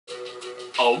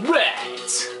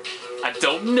Alright. I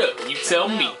don't know. You tell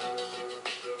me.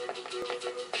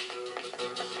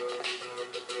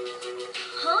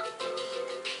 Huh?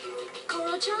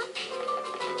 Koro-chan?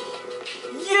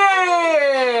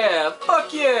 Yeah!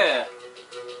 Fuck yeah!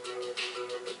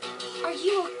 Are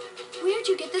you... Where'd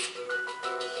you get this?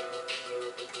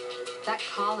 That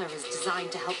collar is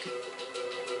designed to help you.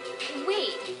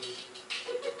 Wait.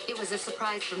 It was a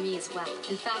surprise for me as well.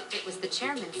 In fact, it was the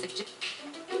chairman's suggestion.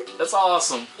 That's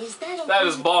awesome. Is that okay? That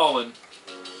is ballin'.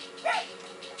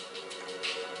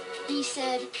 He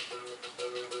said...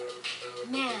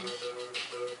 Man.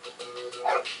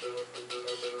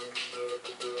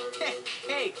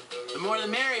 Hey, the more the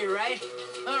merrier, right?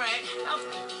 All right.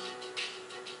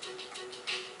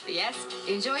 Yes,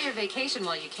 enjoy your vacation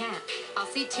while you can. I'll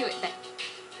see to it that...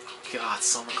 God,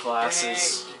 summer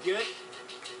classes. Hey, good?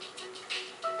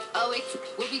 Oh,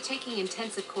 we'll be taking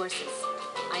intensive courses.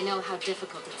 I know how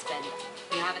difficult it's been.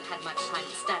 You haven't had much time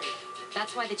to study.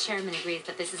 That's why the chairman agrees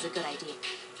that this is a good idea.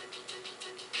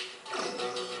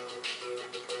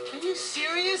 Are you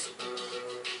serious?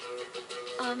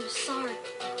 Sorry.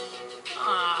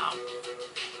 Ah,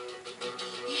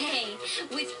 Hey,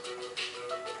 with...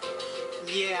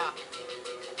 yeah.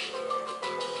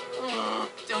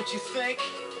 Don't you think?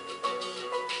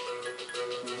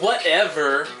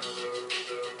 Whatever.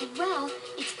 Well,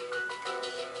 it's...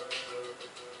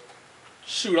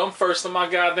 Shoot, I'm first in my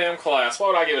goddamn class. Why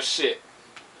would I give a shit?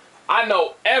 I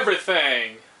know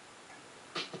everything.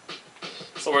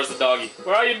 So where's the doggy?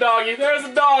 Where are you, doggy? There's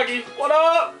the doggy. What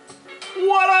up?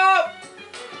 What up?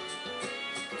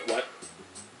 What?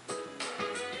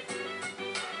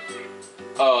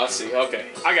 Oh, I see.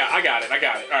 Okay. I got it.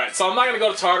 Alright, so I'm not gonna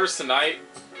go to Tartarus tonight.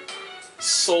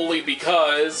 Solely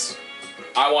because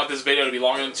I want this video to be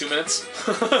longer than 2 minutes.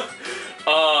 But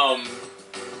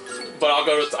I'll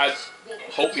go to... I'm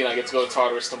hoping I get to go to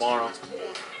Tartarus tomorrow.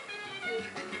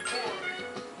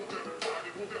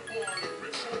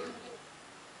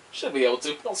 Should be able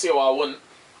to. Don't see why I wouldn't.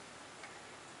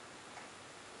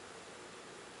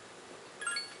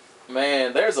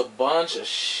 Man, there's a bunch of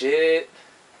shit.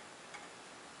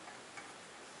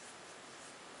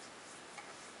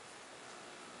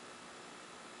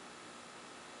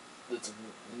 It's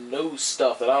new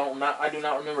stuff that I do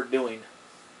not remember doing.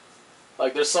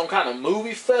 Like there's some kind of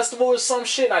movie festival or some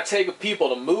shit, and I take people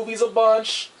to movies a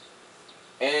bunch.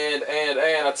 And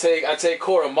I take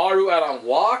Koromaru out on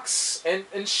walks and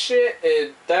shit,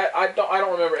 and that I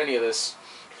don't remember any of this.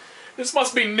 This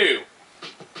must be new.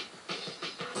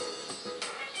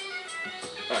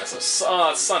 Alright, so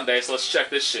it's Sunday, so let's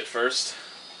check this shit first.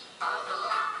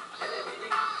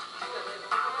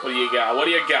 What do you got? What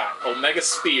do you got? Omega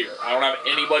Spear. I don't have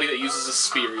anybody that uses a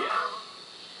spear yet.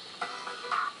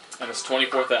 And it's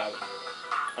 24,000.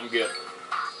 I'm good.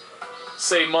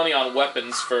 Save money on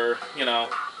weapons for, you know,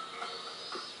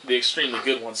 the extremely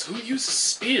good ones. Who uses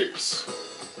spears?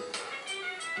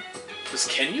 Does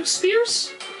Ken use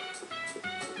spears?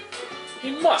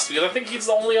 He must, because I think he's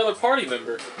the only other party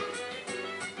member.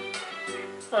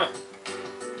 Huh.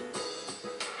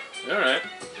 Alright.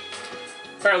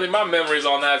 Apparently my memories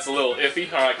on that's a little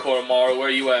iffy. Alright, Koromaru, where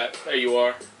you at? There you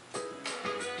are.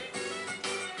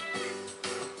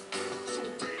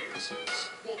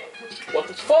 What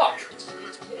the fuck?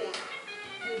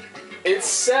 It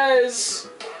says...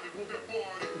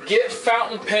 Get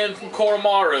fountain pen from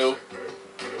Koromaru.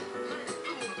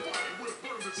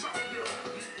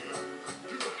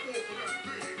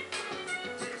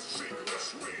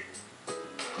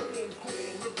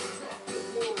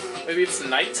 Maybe it's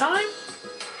nighttime?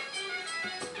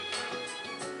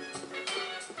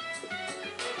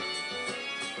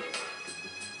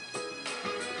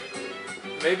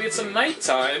 Maybe it's a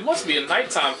nighttime. It must be a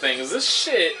nighttime thing. Is this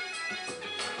shit?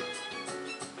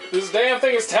 This damn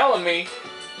thing is telling me,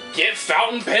 get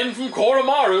fountain pen from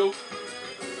Koromaru.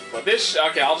 But this,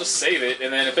 okay, I'll just save it,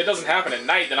 and then if it doesn't happen at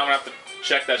night, then I'm gonna have to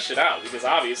check that shit out, because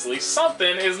obviously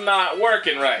something is not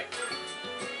working right.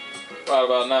 Right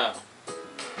about now.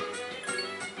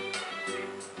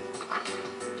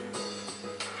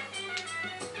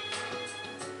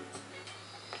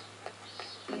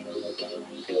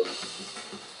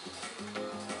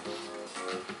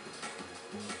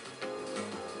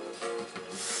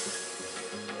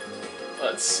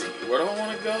 Let's see, where do I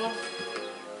want to go?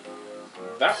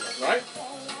 That one, right?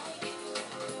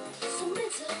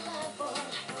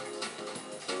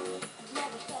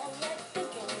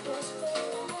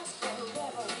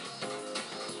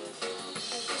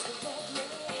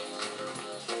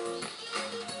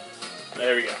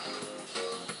 There we go.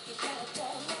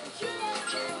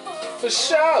 For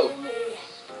sure!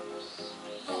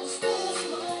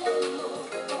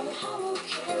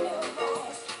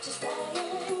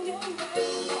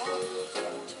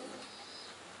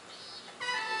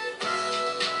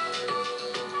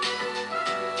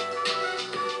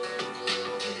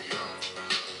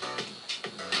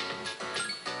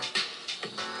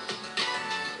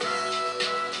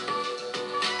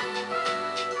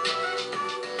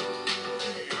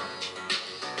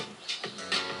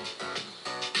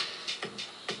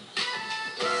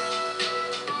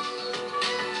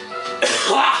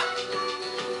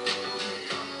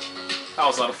 That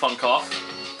was not a fun cough.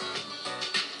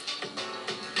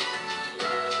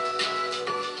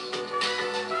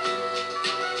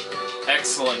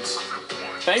 Excellent.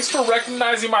 Thanks for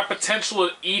recognizing my potential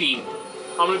at eating.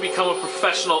 I'm gonna become a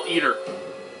professional eater.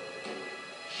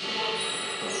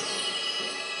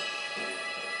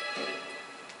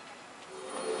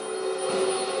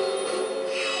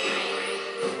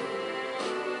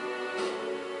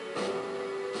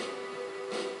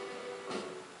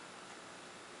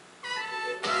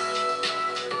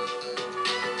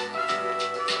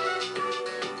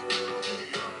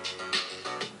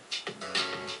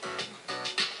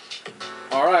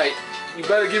 Alright, you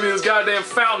better give me this goddamn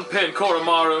fountain pen,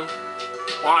 Koromaru,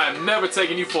 or I am never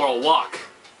taking you for a walk.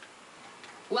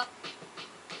 Well,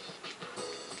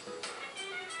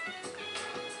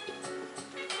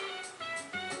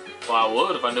 Well, I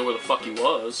would if I knew where the fuck he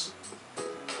was.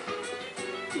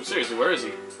 Dude, seriously, where is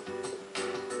he?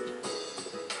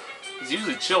 He's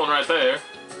usually chilling right there.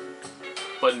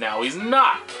 But now he's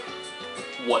not.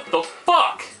 What the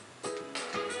fuck?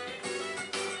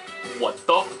 What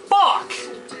the fuck?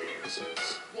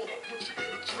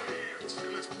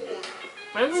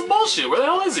 Man, this is bullshit. Where the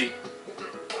hell is he?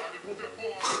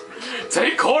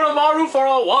 Take Koromaru for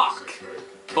a walk.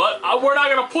 But we're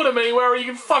not gonna put him anywhere where you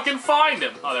can fucking find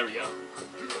him. Oh, there we go.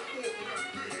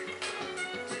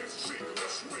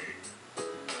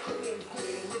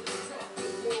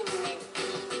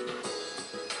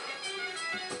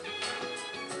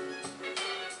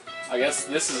 I guess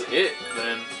this is it,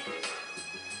 then.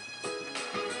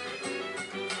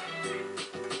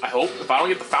 I hope. If I don't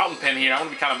get the fountain pen here, I'm gonna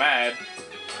be kind of mad.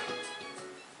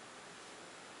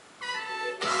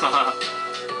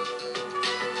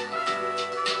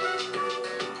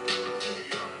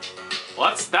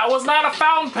 What? That was not a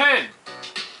fountain pen!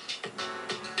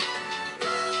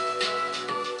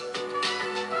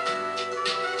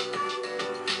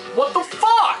 What the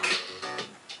fuck?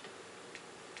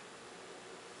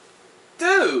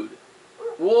 Dude!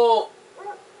 Well...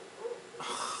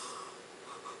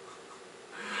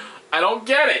 I don't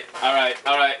get it! Alright.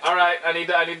 I need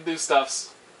to do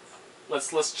stuffs.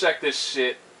 Let's check this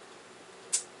shit.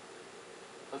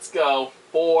 Let's go.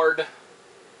 Board.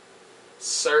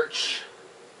 Search.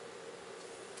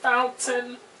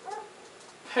 Fountain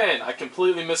pen. I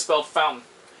completely misspelled fountain.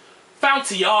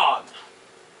 Fountain.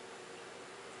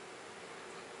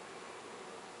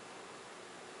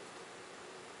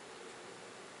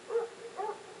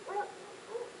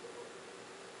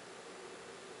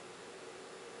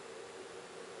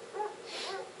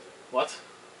 What?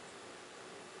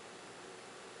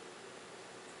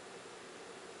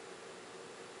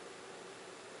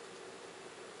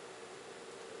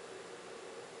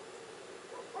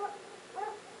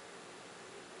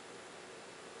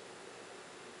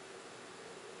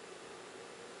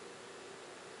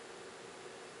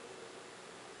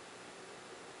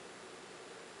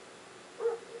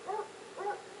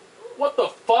 What the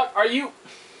fuck are you?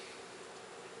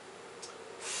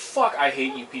 Fuck, I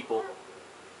hate you people.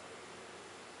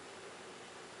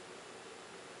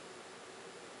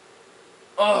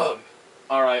 Ugh.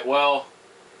 Alright, well.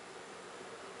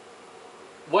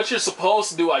 What you're supposed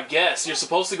to do, I guess, you're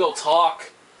supposed to go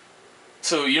talk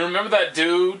to, you remember that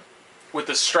dude with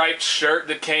the striped shirt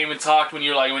that came and talked when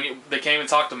they came and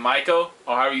talked to Maiko,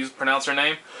 or however you pronounce her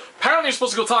name? Apparently you're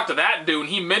supposed to go talk to that dude, and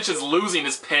he mentions losing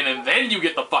his pen, and then you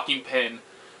get the fucking pen.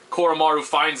 Koromaru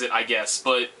finds it, I guess,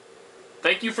 but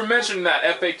thank you for mentioning that,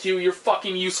 FAQ, you're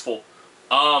fucking useful.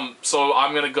 So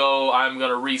I'm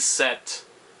gonna reset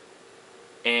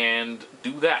and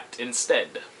do that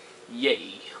instead.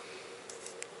 Yay.